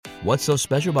What's so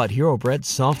special about Hero Bread's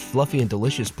soft, fluffy, and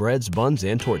delicious breads, buns,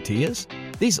 and tortillas?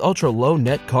 These ultra-low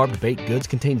net-carb baked goods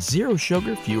contain zero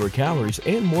sugar, fewer calories,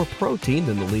 and more protein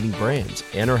than the leading brands,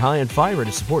 and are high in fiber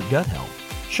to support gut health.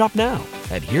 Shop now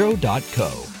at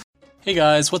hero.co. Hey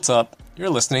guys, what's up? You're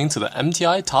listening to the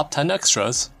MTI Top 10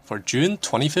 Extras for June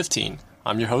 2015.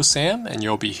 I'm your host Sam, and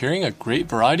you'll be hearing a great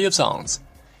variety of songs.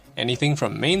 Anything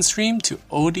from mainstream to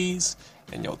oldies,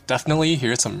 and you'll definitely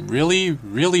hear some really,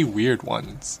 really weird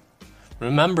ones.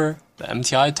 Remember, the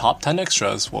MTI Top 10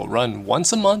 Extras will run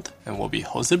once a month and will be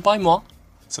hosted by moi,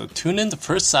 so tune in the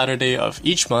first Saturday of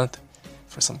each month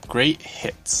for some great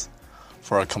hits.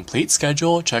 For a complete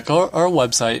schedule, check out our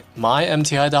website,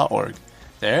 mymti.org.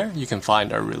 There, you can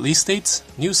find our release dates,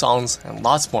 new songs, and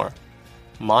lots more.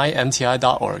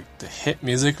 mymti.org, the hit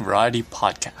music variety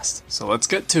podcast. So let's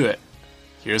get to it.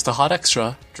 Here's the hot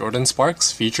extra, Jordan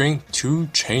Sparks featuring 2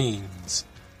 Chainz.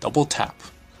 Double Tap.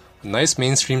 A nice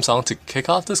mainstream song to kick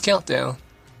off this countdown.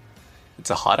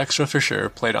 It's a hot extra for sure,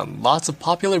 played on lots of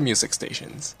popular music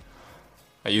stations.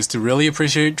 I used to really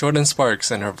appreciate Jordan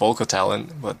Sparks and her vocal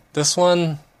talent, but this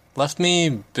one left me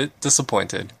a bit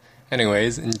disappointed.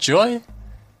 Anyways, enjoy!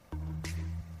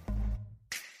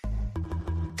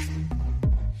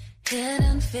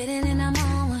 Fitting and I'm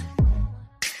on one.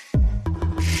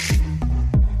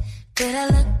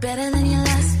 Better look better than your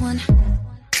last one.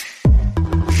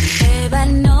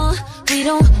 Everybody know we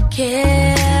don't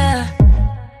care.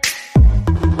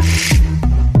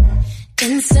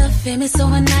 Insta famous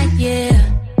overnight, yeah.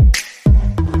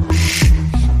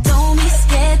 Don't be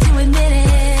scared to admit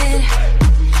it.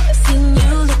 Seen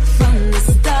you look from the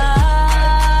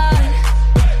start.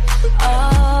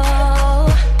 Oh,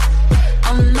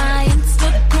 on my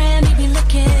Instagram you be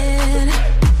looking.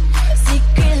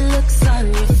 Secret looks on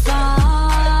your phone.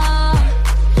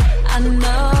 I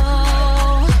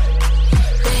know,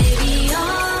 baby,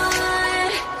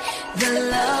 on the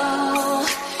low,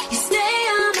 you stay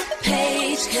on my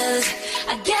page, 'cause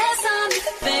I guess I'm your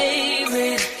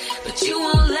favorite, but you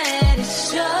won't let it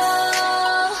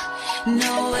show.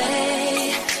 No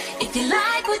way. If you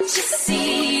like what you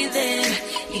see, then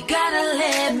you gotta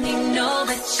let me know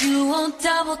that you won't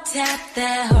double tap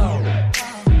that hoe.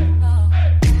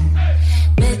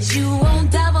 Bet you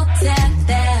won't double tap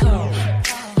that hoe.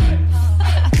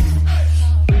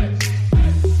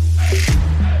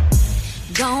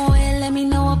 Go and let me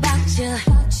know about you.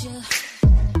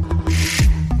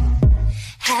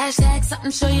 Hashtag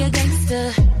something, show you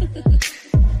gangster.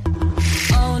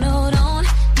 Oh no, don't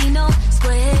be no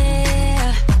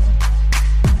square.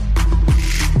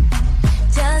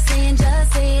 Just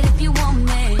say it if you want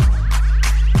me.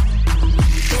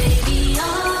 Baby,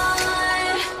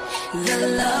 on the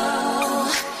low,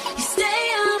 you stay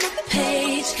on my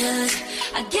page, 'cause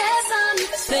I guess I'm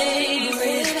your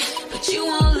favorite, but you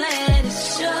won't let it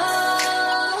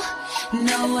show.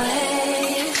 No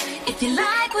way. If you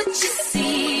like what you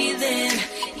see, then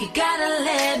you gotta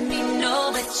let me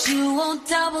know that you won't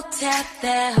double tap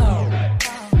that hoe.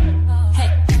 Hey,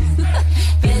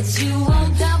 bet you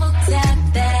won't double tap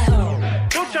that hoe.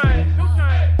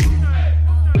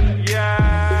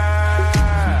 Yeah,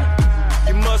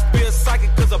 you must be a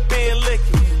psychic 'cause I've been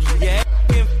licking. Yeah,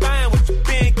 been fine with you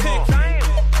been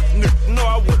cooking. No,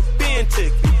 I would've been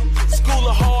ticking. School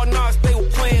of hard knocks, they were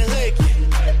playing hooky.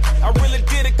 I really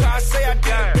did it 'cause I say I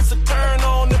did it. It's a turn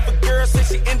on if a girl says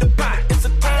she in the pot. It's a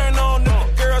turn on if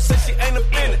a girl says she ain't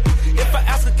offended. If I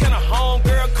ask her, can a home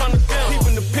girl come to dinner?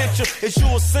 Even the picture, is you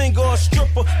a singer or a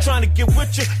stripper trying to get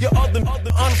with you? Your other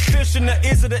unofficial, now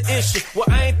is it an issue? Well,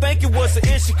 I ain't think it was an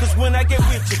issue, 'cause when I get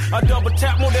with you, I double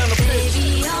tap more than a picture.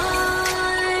 Baby,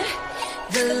 on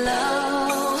the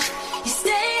low, you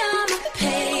stay on my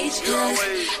page, 'cause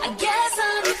I guess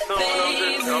I'm your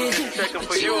favorite,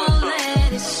 but you won't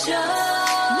let it show.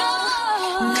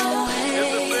 No way.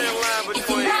 If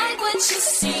you like what you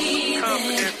see, then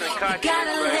you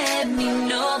gotta let me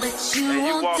know that you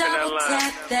won't double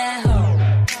tap that hoe.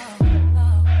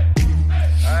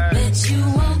 Bet you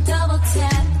won't double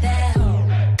tap that hoe.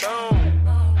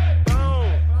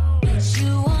 Bet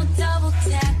you won't double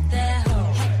tap that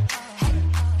hoe.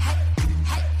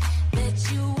 Bet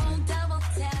you won't double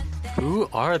tap that hoe. Who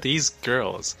are these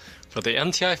girls? For the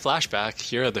MTI flashback,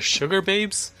 here are the Sugar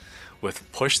Babes with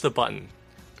Push the Button.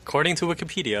 According to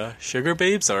Wikipedia, Sugar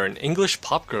Babes are an English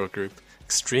pop girl group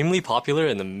extremely popular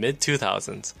in the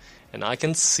mid-2000s, and I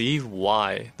can see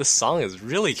why. This song is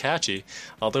really catchy,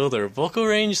 although their vocal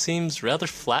range seems rather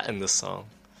flat in this song.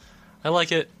 I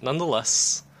like it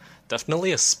nonetheless.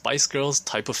 Definitely a Spice Girls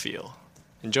type of feel.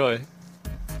 Enjoy!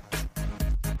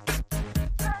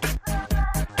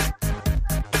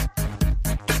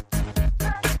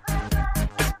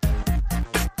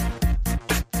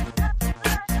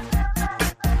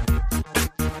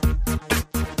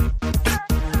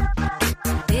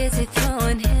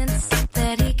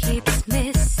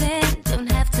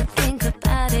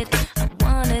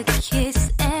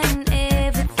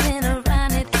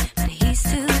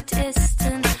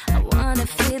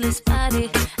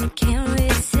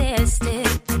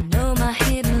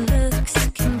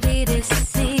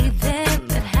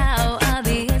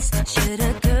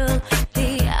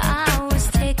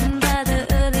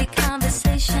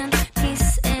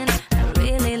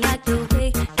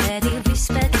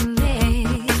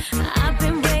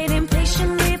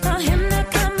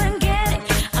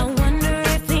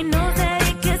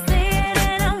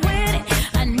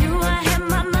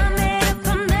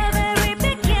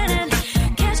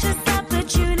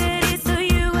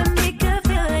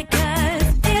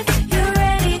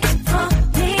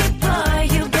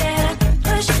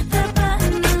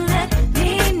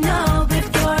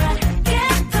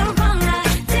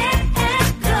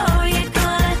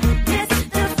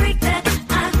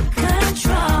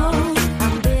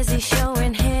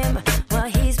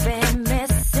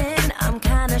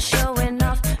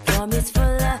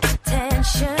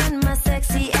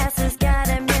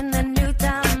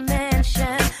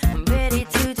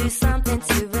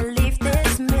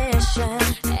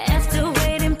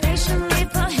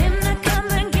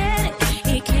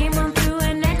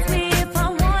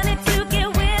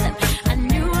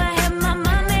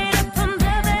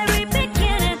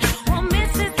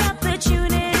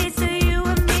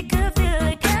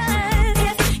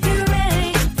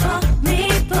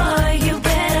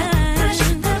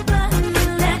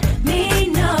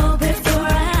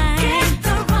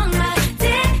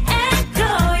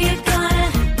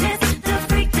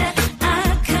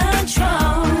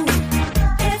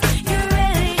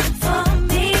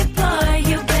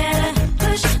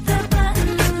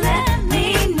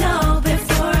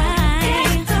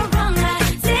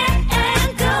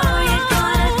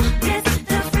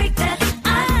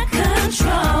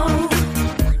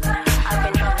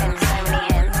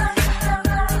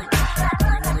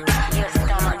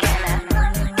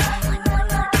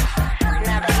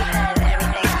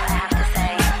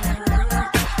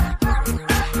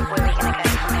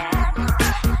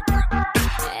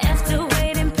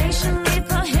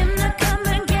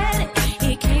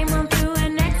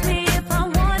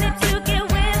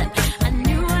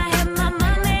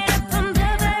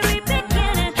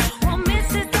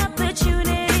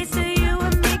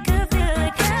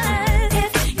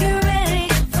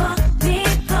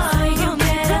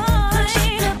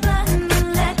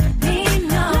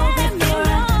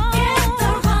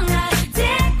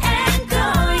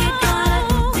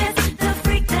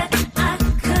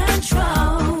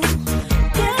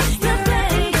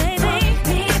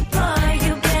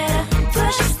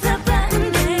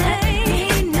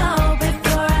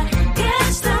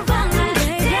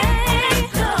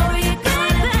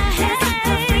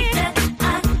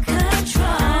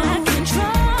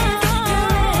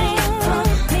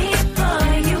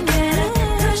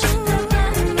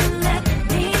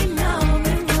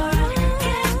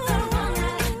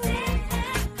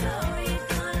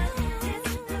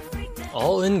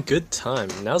 in Good Time.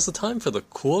 Now's the time for the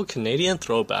cool Canadian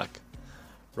throwback.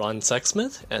 Ron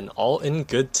Sexsmith and All in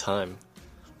Good Time.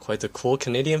 Quite the cool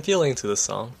Canadian feeling to this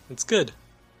song. It's good.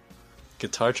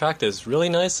 Guitar track is really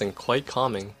nice and quite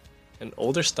calming. An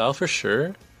older style for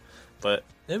sure, but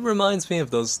it reminds me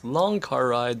of those long car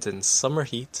rides in summer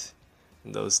heat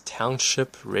and those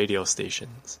township radio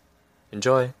stations.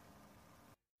 Enjoy!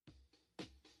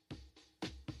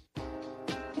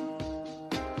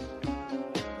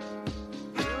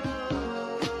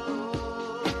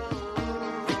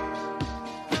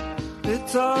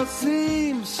 It all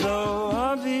seems so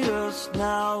obvious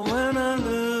now when I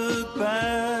look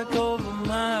back over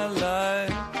my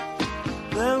life.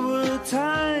 There were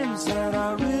times that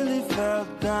I really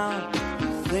felt down.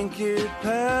 I think it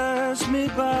passed me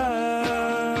by.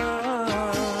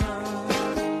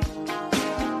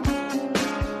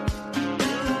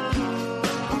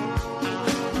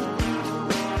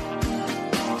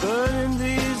 But in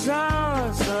these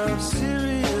hours of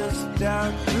serious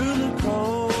doubt, through the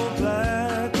cold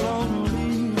black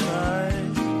lonely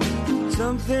night,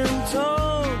 something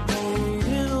told me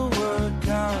it'll work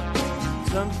out.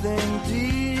 Something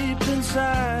deep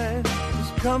inside is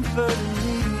comforting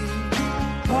me.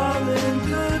 All in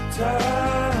good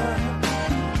time.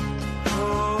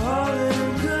 Oh, all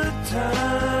in good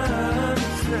time.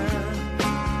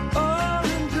 Yeah. All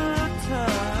in good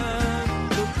time.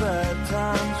 The bad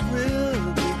times will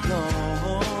be gone.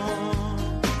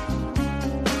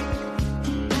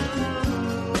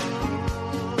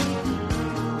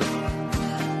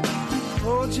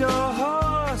 Hold your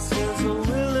horses, a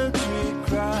willow tree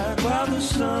cried while the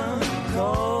sun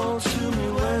calls to me,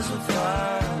 where's the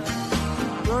fire?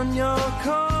 Run your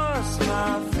course,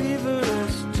 my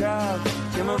feverish child.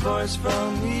 Hear my voice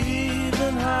from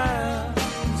even higher,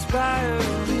 inspire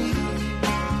me.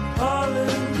 All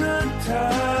in good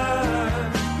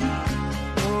time.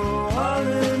 Oh, all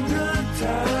in good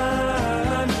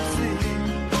time. See,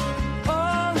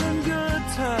 all in good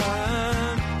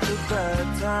time. The bad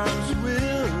times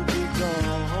will be gone.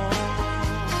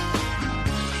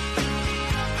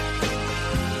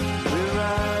 We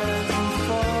rise and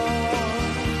fall.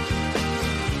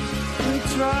 We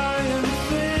try and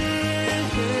fail.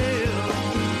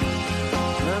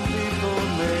 And people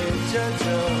may judge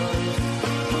us,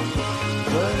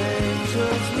 but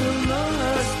angels will know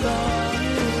us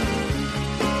darling.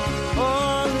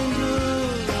 All in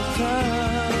good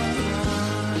time.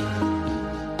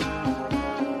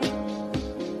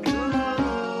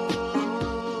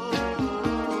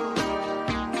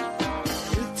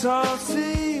 It all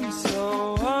seems so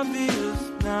obvious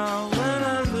now when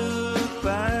I look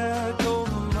back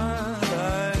over my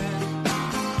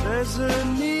life. There's a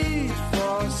need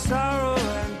for sorrow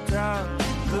and doubt,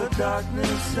 the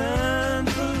darkness and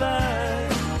the light.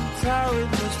 It's how it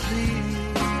must be.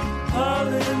 All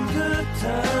in good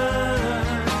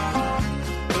time.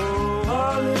 Oh,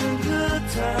 all in good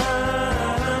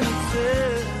time.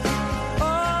 Yeah.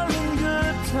 All in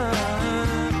good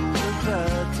time. The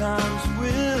bad times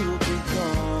will be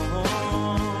gone.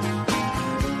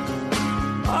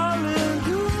 All in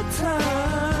good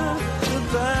time. The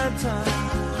bad times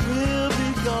will be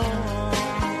gone.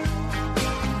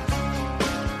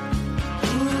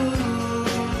 Ooh,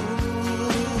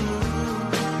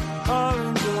 all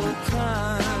in good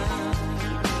time.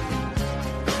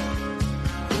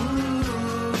 Ooh,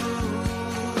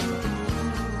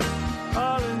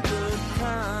 all in good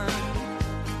time.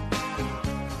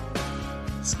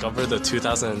 Discover the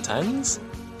 2010s?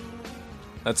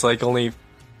 That's like only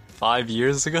 5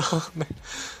 years ago?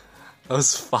 That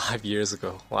was 5 years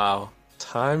ago. Wow.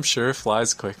 Time sure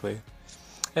flies quickly.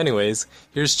 Anyways,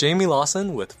 here's Jamie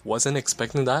Lawson with Wasn't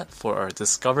Expecting That for our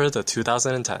Discover the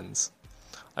 2010s.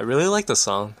 I really like the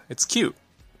song. It's cute.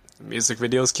 The music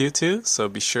video is cute too, so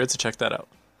be sure to check that out.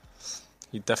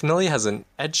 He definitely has an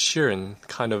Ed Sheeran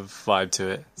kind of vibe to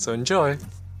it, so enjoy!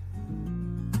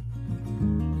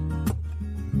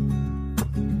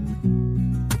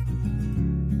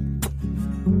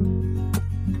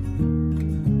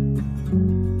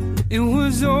 It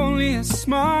was only a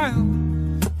smile,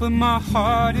 but my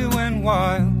heart it went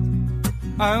wild.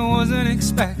 I wasn't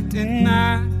expecting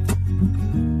that.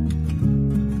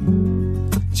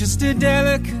 Just a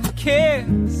delicate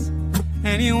kiss,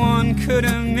 anyone could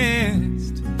have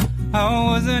missed. I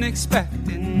wasn't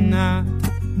expecting that.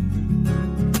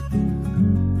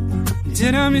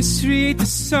 Did I misread the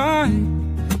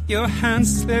sign? Your hand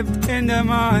slipped into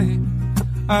mine.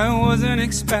 I wasn't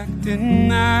expecting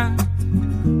that.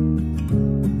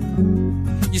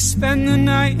 You spent the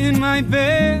night in my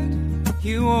bed.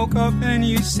 You woke up and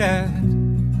you said,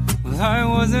 well, I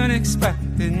wasn't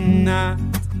expecting that.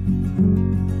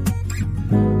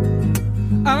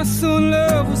 I thought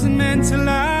love wasn't meant to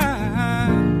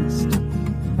last.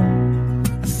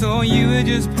 I thought you were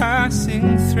just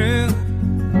passing through.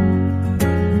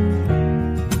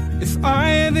 If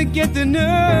I ever get the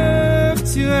nerve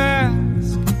to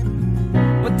ask,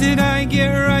 what did I get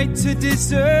right to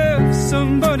deserve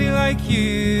somebody like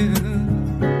you?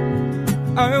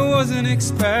 I wasn't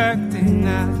expecting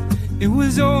that. It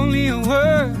was only a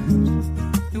word,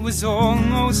 it was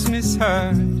almost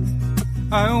misheard.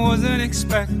 I wasn't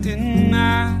expecting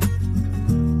that.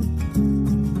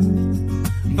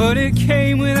 But it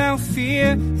came without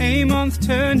fear. A month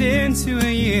turned into a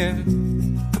year.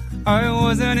 I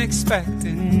wasn't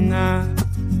expecting that.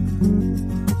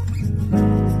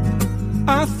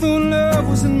 I thought love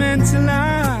wasn't meant to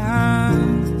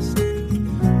last.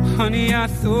 Honey, I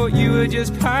thought you were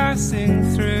just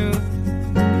passing through.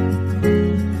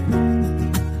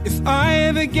 If I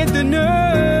ever get the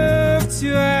nerve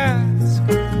to ask,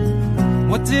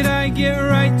 what did I get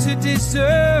right to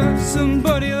deserve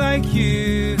somebody like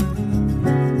you?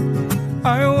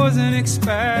 I wasn't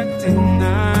expecting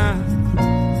that.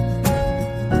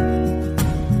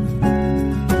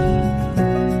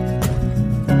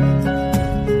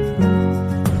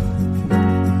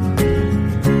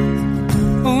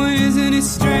 Oh, isn't it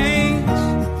strange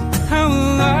how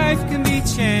life can be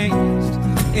changed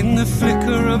in the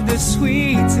flicker of the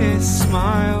sweetest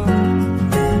smile?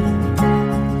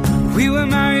 We were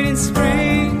married in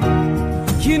spring.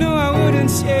 You know I wouldn't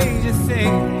change a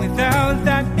thing without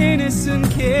that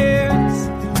innocent kiss.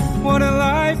 What a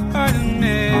life I'd have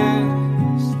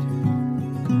missed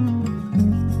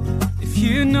if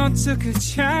you not took a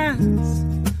chance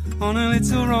on a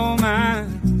little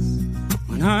romance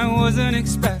when I wasn't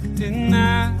expecting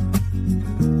that.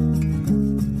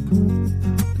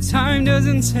 Time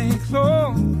doesn't take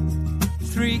long.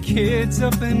 3 kids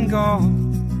up and gone.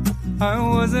 I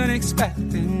wasn't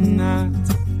expecting that.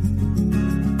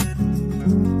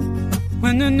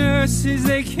 When the nurses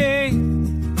they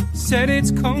came, said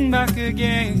it's come back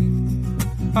again,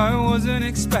 I wasn't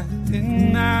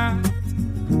expecting that.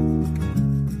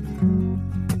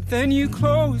 Then you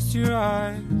closed your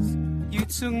eyes, you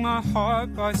took my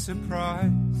heart by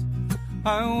surprise.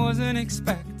 I wasn't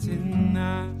expecting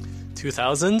that.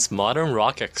 2000s Modern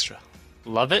Rock Extra.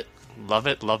 Love it, love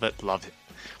it, love it, love it.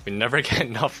 We never get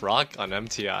enough rock on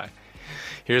MTI.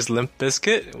 Here's Limp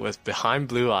Bizkit with Behind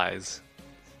Blue Eyes.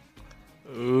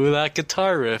 Ooh, that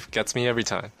guitar riff gets me every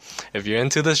time. If you're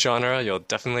into this genre, you'll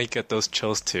definitely get those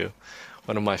chills too.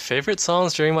 One of my favorite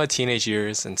songs during my teenage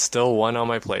years and still one on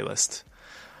my playlist.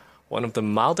 One of the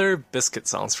milder Bizkit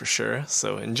songs for sure,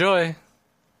 so enjoy!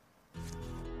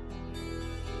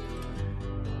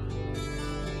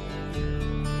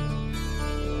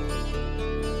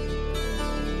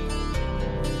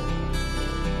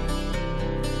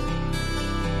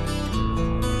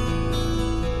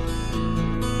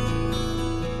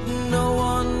 No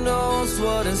one knows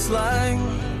what it's like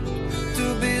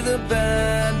to be the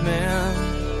bad man,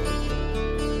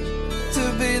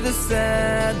 to be the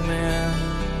sad man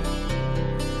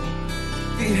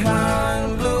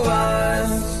behind blue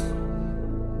eyes.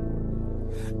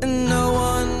 And no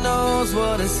one knows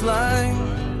what it's like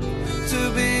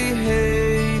to be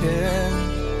hated,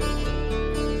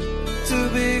 to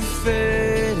be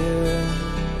faded,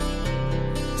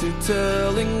 to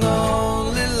telling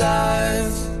only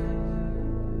lies.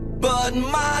 But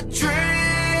my dreams,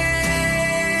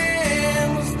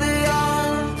 they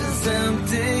aren't as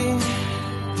empty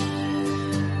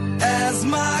as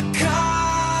my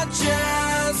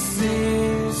conscience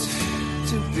seems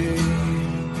to be.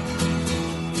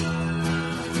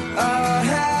 I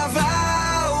have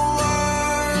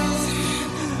hours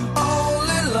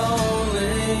only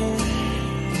lonely.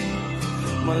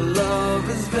 My love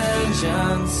is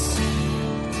vengeance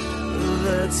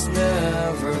that's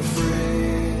never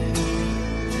free.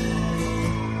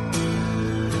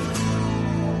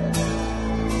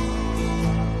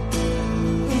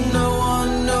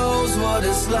 What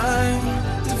it's like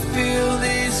to feel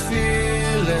these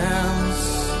feelings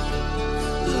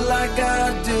like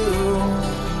I do,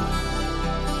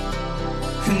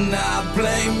 and I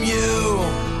blame you.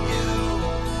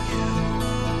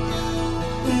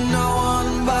 No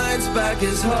one bites back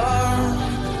his heart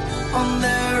on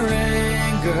their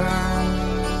anger.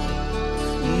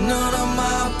 None of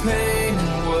my pain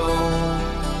and woe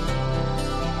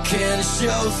can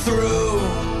show through.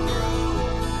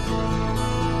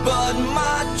 But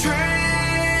my dreams,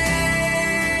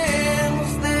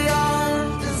 they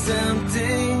aren't as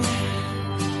empty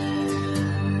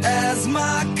as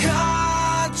my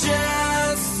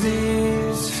conscience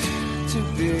seems to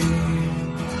be.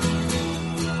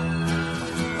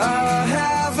 I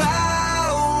have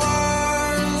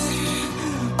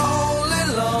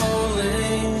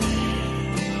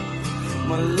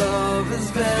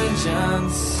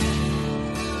vengeance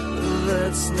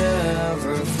that's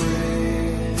never free.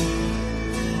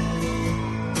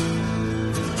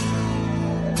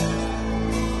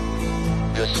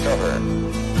 Discover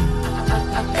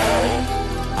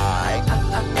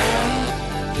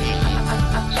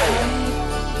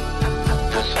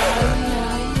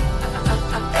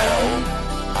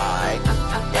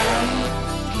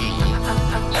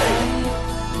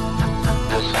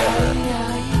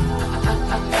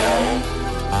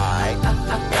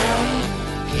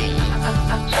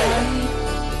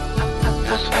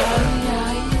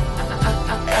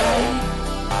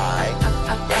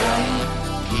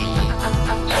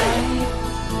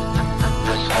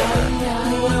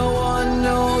No one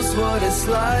knows what it's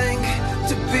like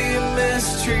to be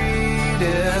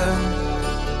mistreated,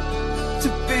 to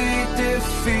be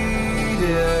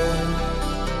defeated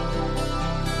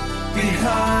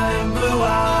behind blue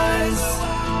eyes,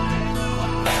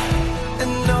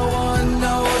 and no one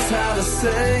knows how to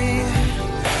say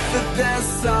that they're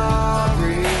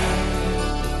sorry.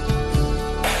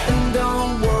 And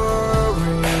don't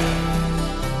worry,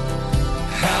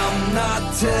 I'm not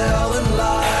telling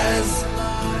lies,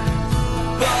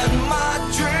 but my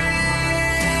dreams,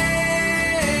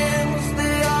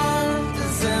 they aren't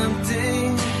as empty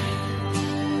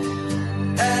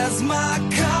as my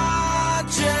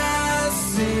conscience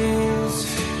seems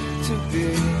to be.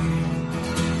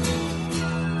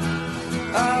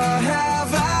 I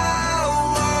have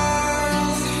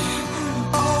hours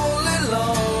only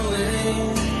lonely.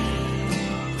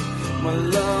 My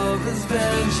love is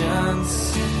vengeance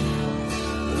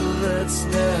that's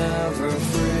never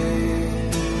free.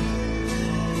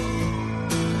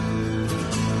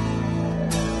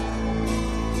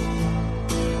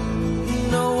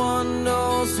 No one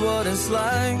knows what it's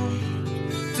like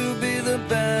to be the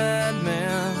bad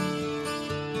man,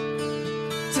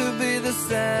 to be the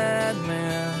sad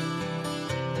man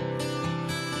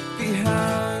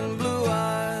behind blue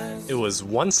eyes. It was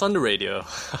once on the radio.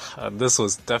 This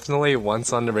was definitely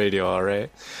once on the radio,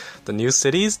 alright? The New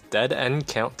City's Dead End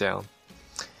Countdown.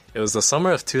 It was the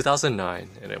summer of 2009,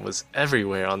 and it was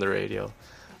everywhere on the radio.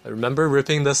 I remember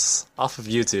ripping this off of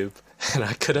YouTube, and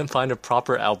I couldn't find a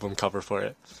proper album cover for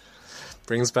it.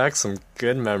 Brings back some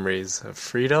good memories of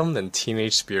freedom and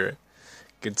teenage spirit.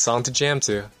 Good song to jam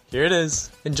to. Here it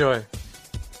is. Enjoy.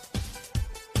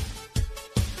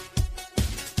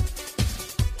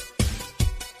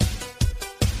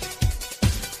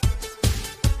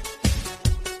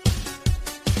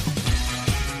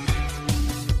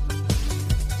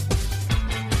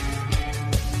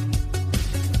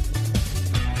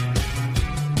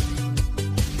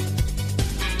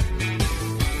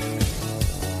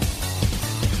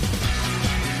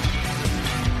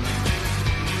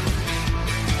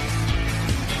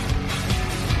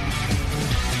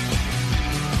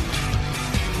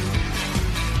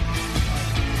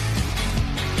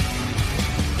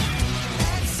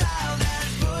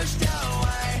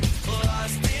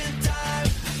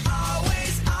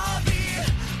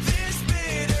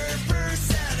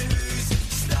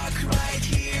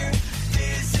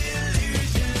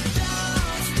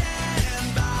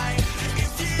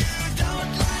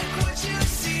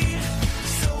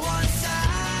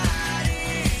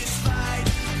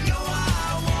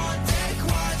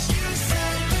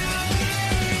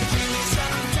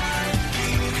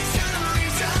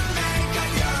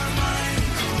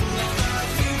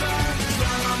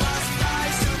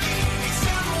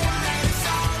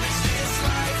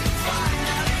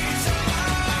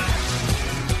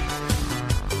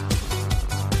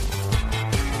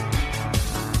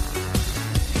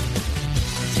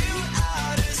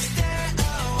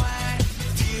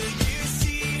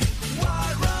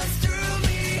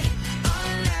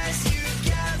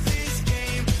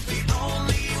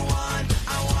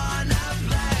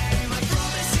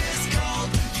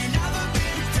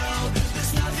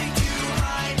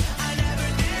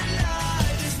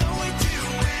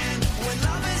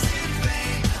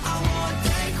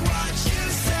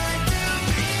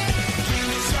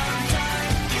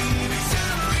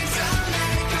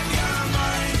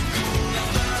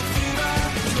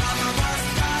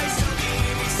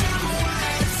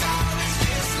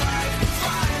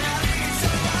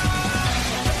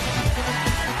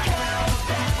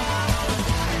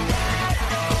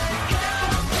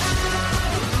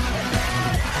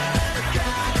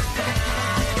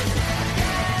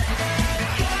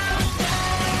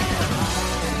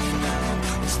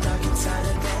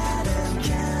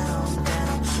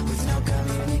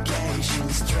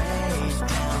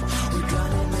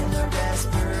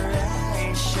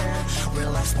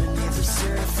 beneath the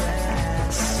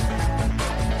surface.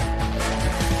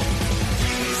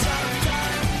 These are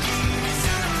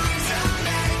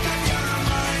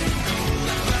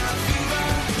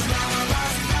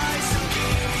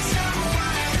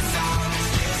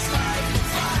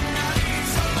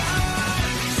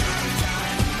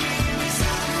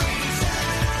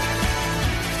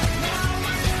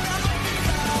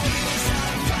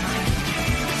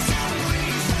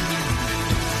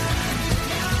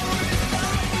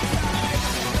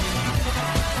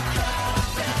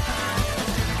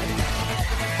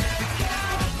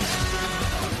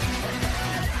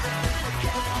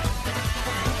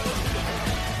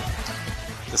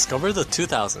discover the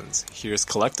 2000s. Here's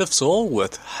Collective Soul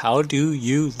with How Do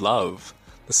You Love.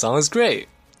 The song is great.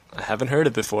 I haven't heard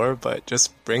it before, but it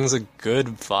just brings a good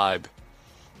vibe.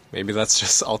 Maybe that's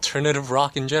just alternative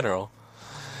rock in general.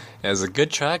 It has a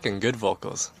good track and good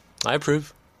vocals. I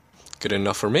approve. Good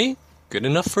enough for me, good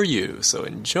enough for you, so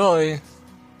enjoy!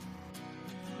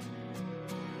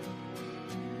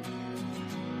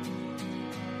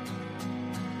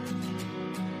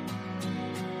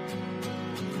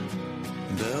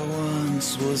 There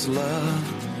once was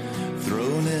love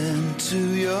thrown into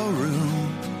your room,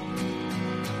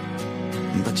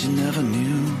 but you never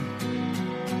knew.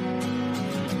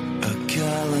 A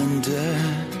calendar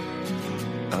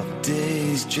of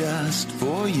days just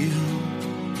for you,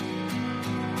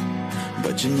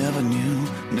 but you never knew,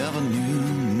 no.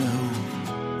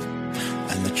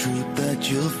 And the truth that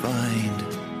you'll find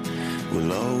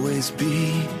will always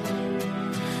be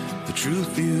the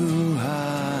truth you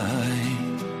hide.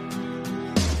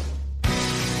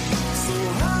 So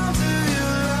how do you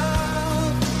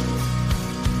love?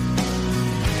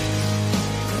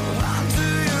 How do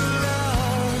you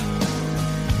love?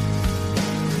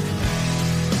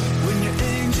 When your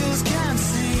angels can't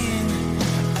sing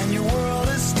and your world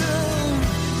is still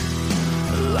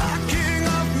lacking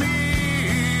of me,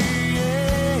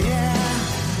 yeah, yeah.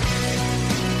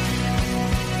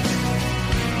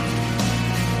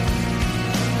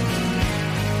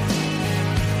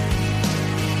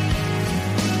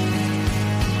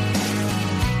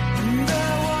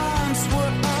 There once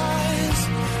were eyes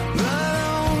that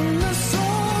only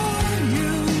saw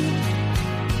you,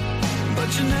 but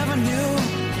you never knew.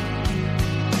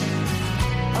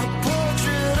 A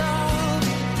portrait of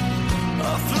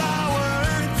a flower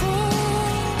in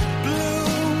full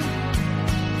bloom,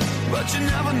 but you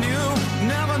never knew,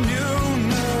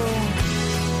 no.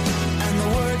 And the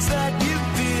words that you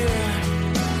fear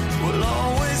will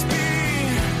always be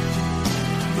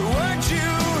the words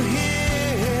you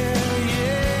hear,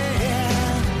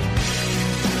 yeah.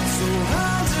 So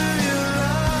how do you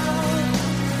love?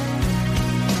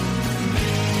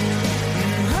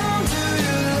 How do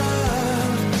you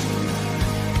love?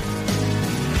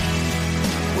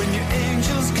 When your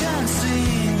angels can't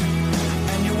sing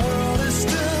and your world is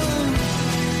still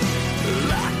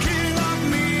lacking of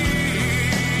me,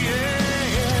 yeah.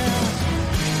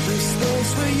 This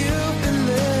place where you've been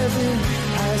living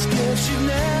has gifts you've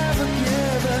never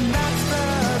given. That's the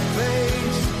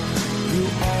face you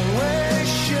always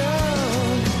show.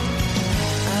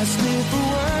 Ask me for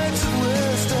words of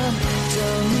wisdom.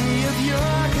 Tell me of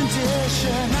your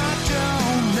condition. I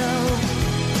don't know.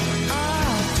 I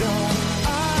don't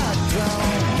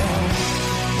know.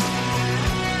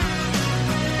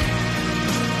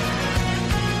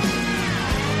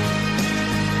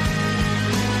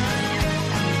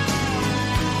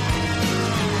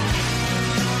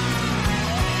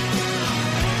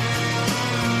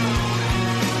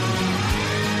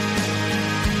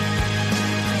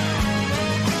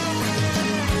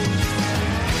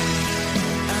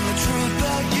 And the truth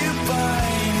that you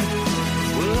find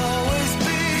will always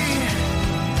be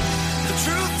the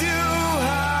truth you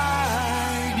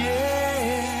hide,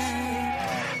 yeah.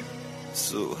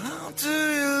 So how do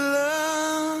you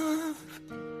love?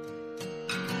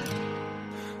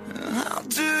 How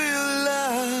do you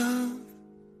love?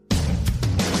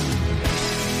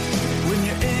 When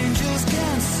your angels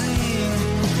can't sing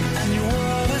and your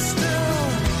world is still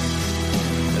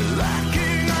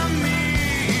lacking on me,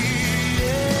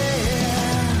 yeah.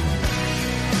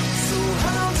 So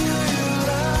how do you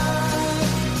love?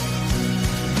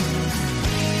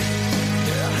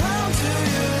 Yeah, how do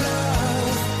you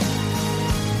love?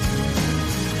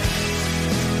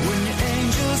 When your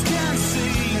angels can't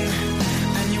sing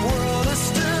and your world is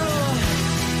still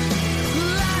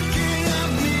lacking of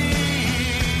me,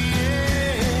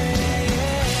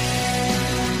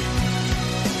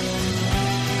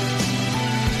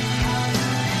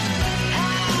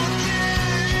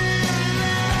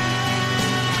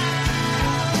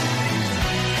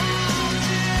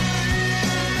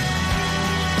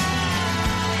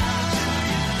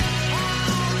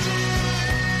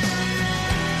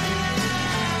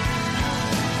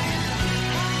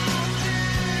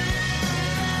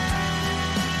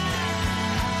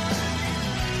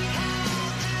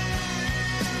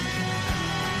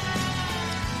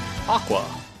 Aqua.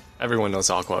 Everyone knows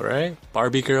Aqua, right?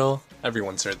 Barbie Girl.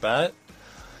 Everyone's heard that.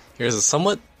 Here's a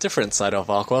somewhat different side of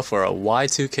Aqua for a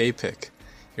Y2K pick.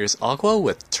 Here's Aqua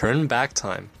with Turn Back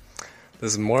Time.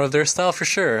 This is more of their style for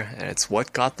sure, and it's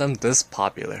what got them this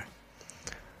popular.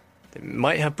 They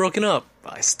might have broken up,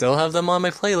 but I still have them on my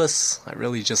playlist. I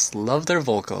really just love their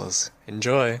vocals.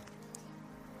 Enjoy.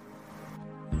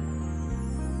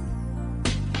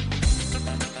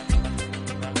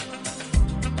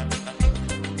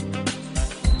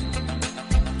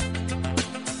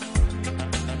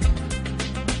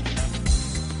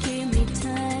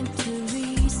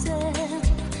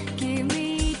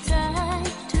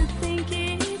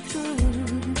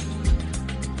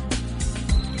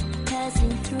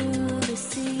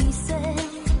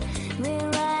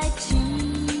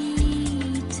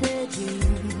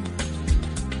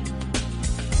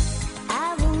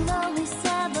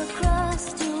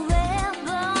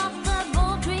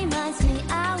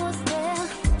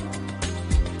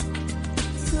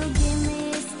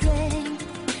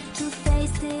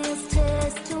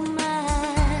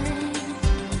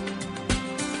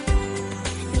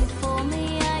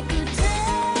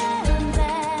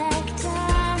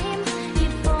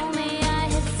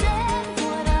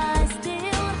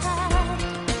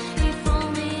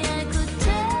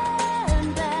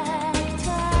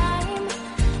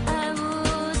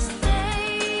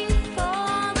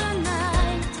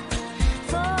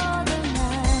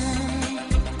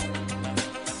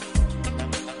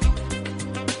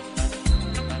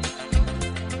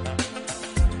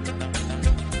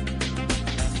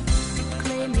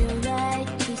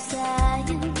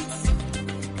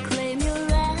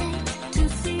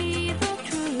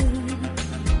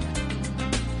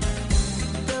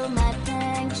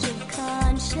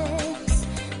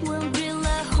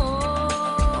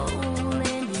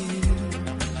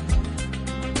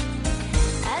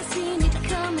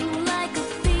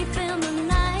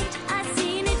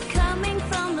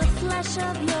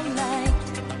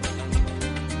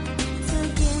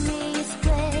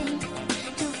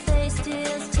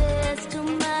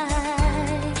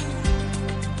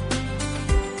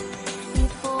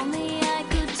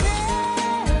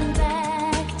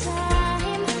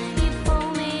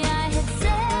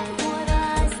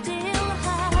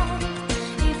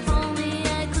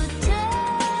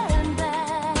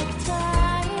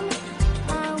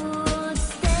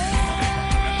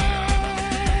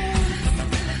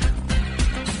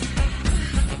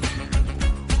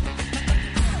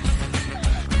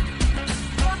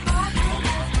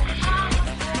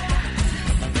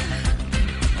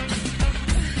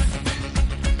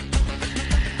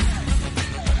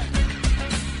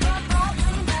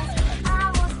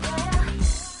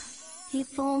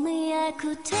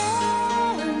 could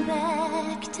turn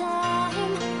back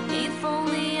time. If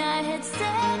only I had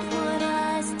said what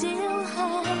I still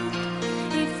had.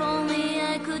 If only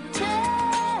I could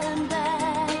turn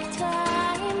back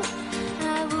time,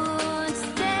 I would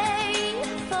stay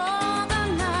for the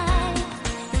night.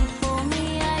 If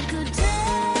only I could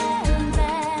turn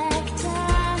back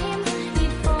time.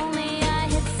 If only I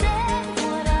had said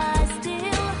what I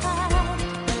still had.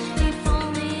 If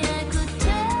only I could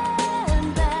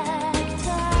turn back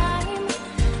time,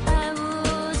 I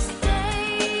would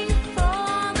stay for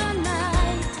the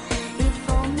night. If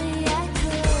only I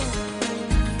could.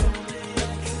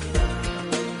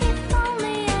 If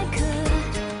only I could.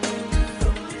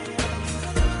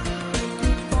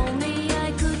 If only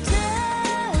I could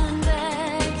turn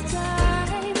back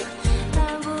time,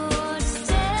 I would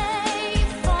stay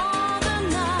for the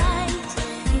night.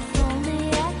 If only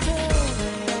I could.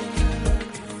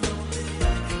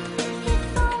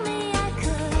 If only I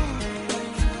could.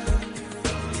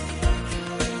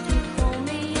 If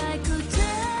only I could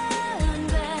turn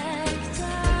back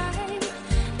time,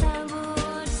 I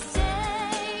would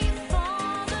stay for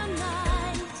the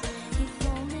night. If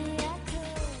only I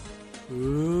could.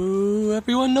 Ooh,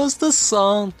 everyone knows this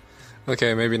song.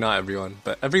 Okay, maybe not everyone,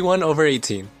 but everyone over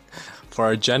 18. For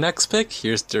our Gen X pick,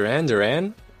 here's Duran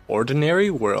Duran, Ordinary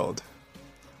World.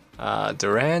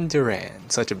 Duran Duran,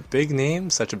 such a big name,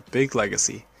 such a big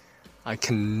legacy. I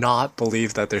cannot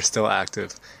believe that they're still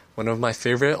active. One of my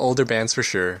favorite older bands for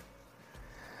sure.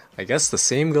 I guess the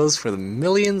same goes for the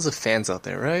millions of fans out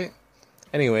there, right?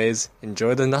 Anyways,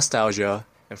 enjoy the nostalgia,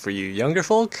 and for you younger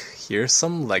folk, here's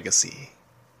some legacy.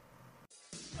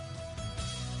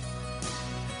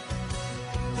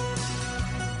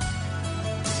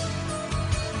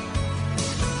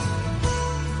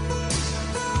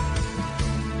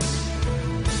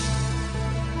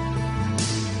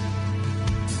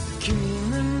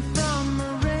 Coming from a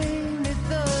rainy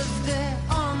Thursday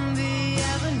on the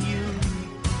avenue,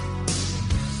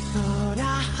 thought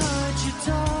I heard you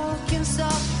talking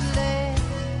softly.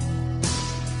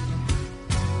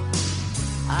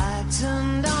 I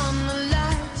turned on the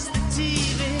lights, the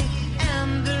TV,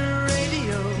 and the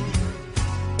radio.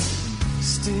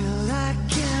 Still I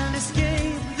can't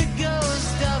escape the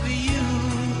ghost of you.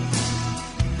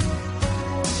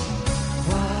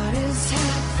 What is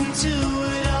happening to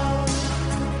it all?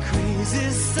 Crazy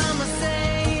summer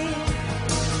say,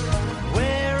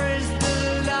 where is the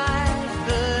life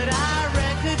that I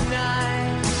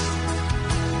recognize?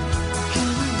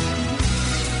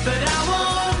 But I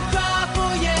won't cry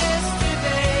for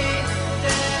yesterday.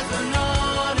 There's an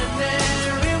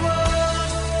ordinary world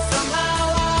somehow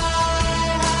I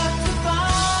have to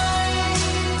find.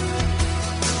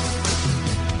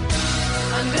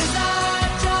 And as I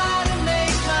try to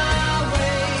make my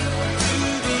way to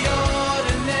the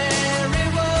ordinary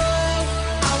world,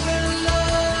 I will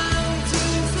learn to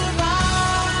survive.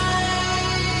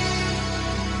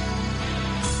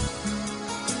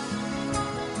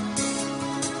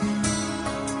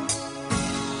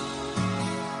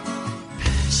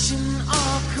 Passion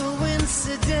or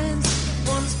coincidence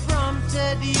once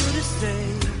prompted you to stay.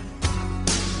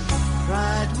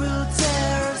 Pride will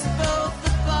tear us both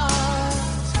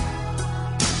apart.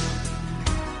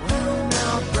 Well,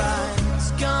 now bride's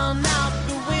gone out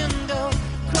the window,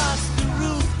 crossed the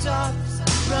rooftops,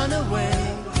 run away.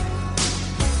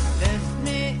 Left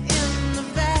me in the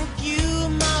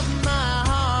vacuum of my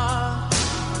heart.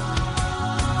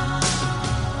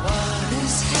 What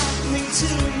is happening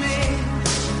to me?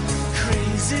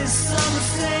 Crazy some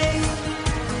say.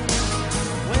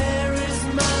 Where is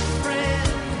my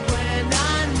friend when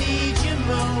I need you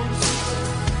most?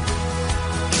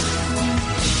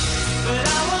 But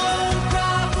I won't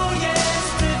cry for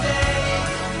yesterday.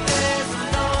 There's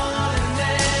an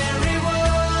ordinary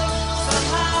world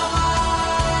somehow I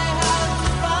have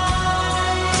to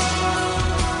find.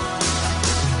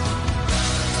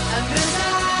 And as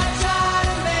I try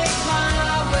to make my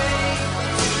way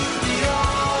to the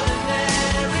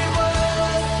ordinary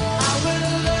world, I will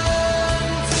learn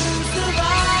to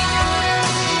survive.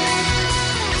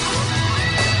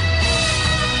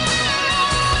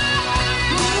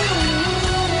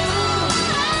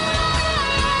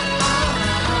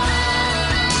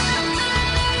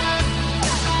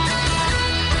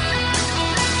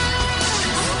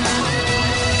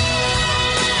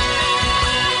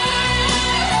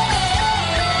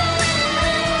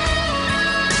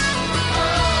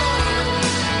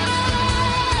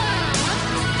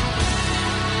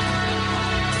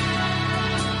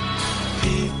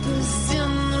 Papers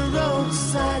in the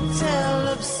roadside tell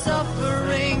of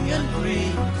suffering and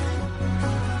grief.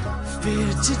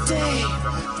 fear today,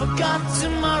 forgot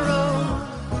tomorrow.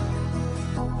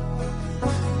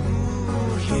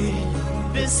 Ooh, here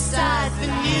beside the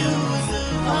news of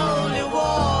holy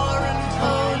war and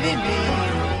holy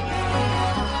need,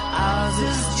 ours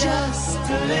is just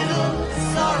a little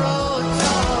sorrow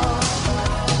told.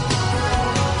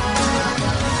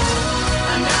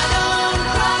 And I don't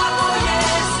cry for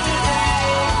yesterday.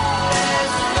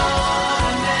 There's an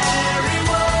ordinary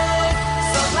world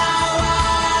somehow I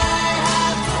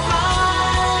have to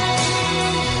find.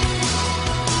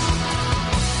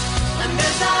 And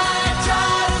as I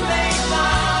try to make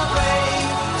my way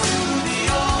to the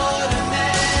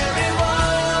ordinary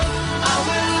world, I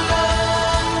will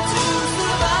learn to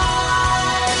survive.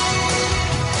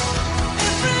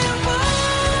 Everyone.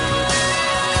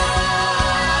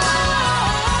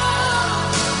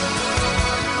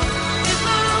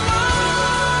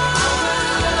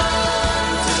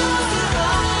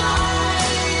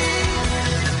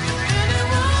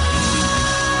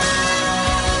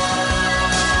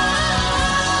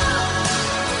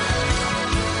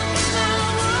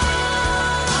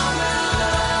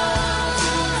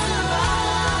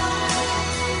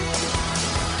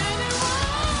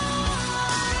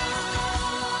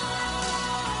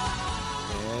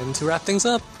 And to wrap things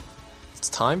up, it's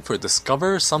time for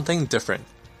Discover Something Different.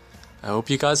 I hope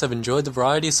you guys have enjoyed the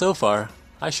variety so far.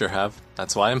 I sure have.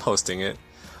 That's why I'm hosting it.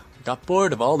 I got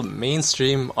bored of all the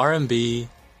mainstream R&B,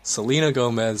 Selena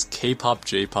Gomez, K-pop,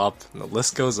 J-pop, and the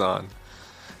list goes on.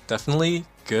 Definitely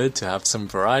good to have some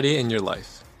variety in your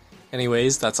life.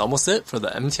 Anyways, that's almost it for the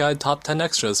MTI Top 10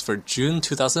 Extras for June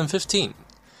 2015.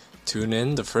 Tune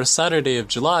in the first Saturday of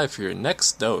July for your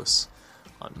next dose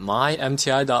on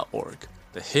mymti.org,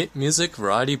 the hit music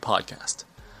variety podcast.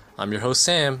 I'm your host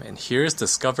Sam, and here's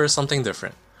Discover Something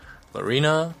Different.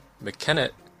 Lorena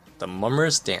McKennett, The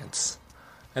Mummers Dance.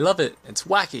 I love it. It's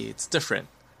wacky. It's different.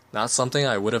 Not something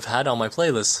I would have had on my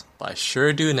playlist, but I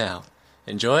sure do now.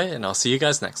 Enjoy, and I'll see you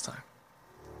guys next time.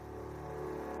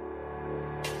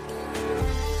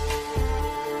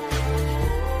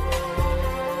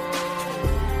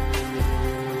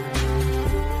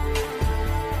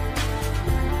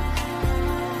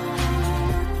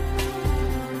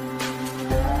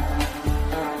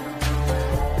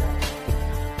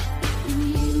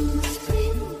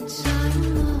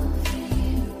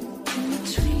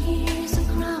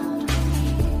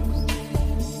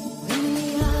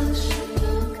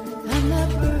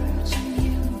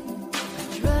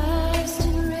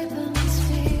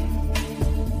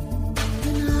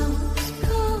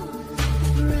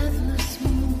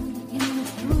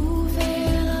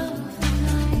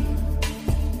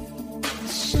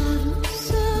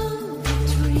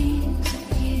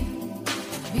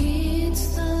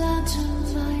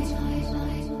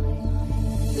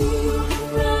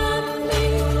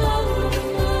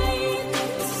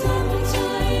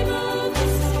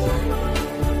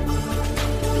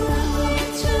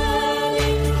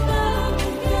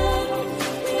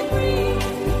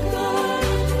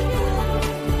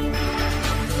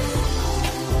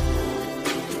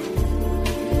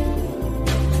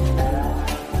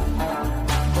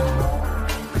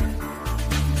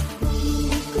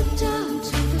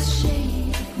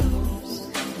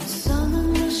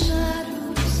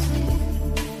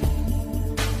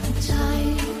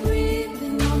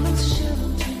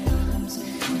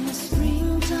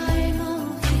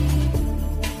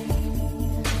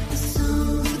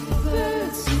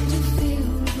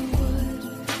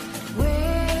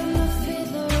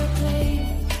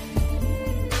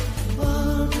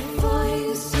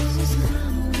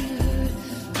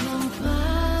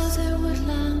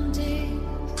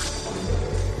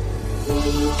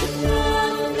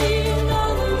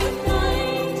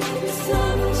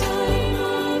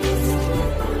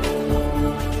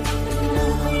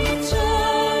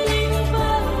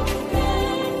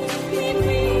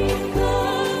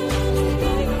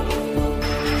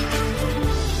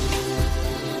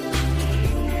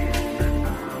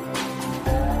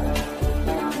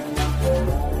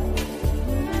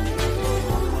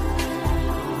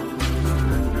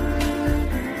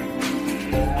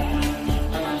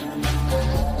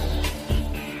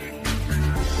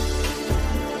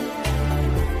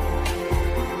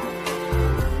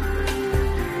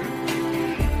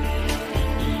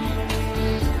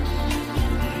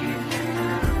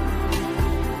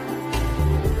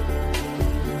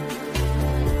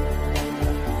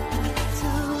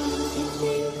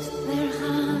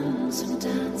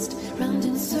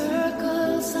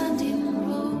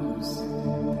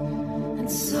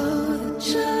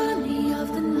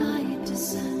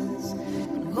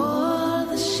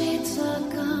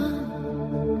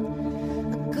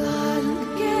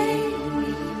 Garden gate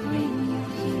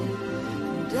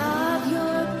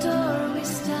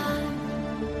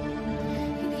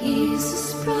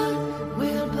Jesus brought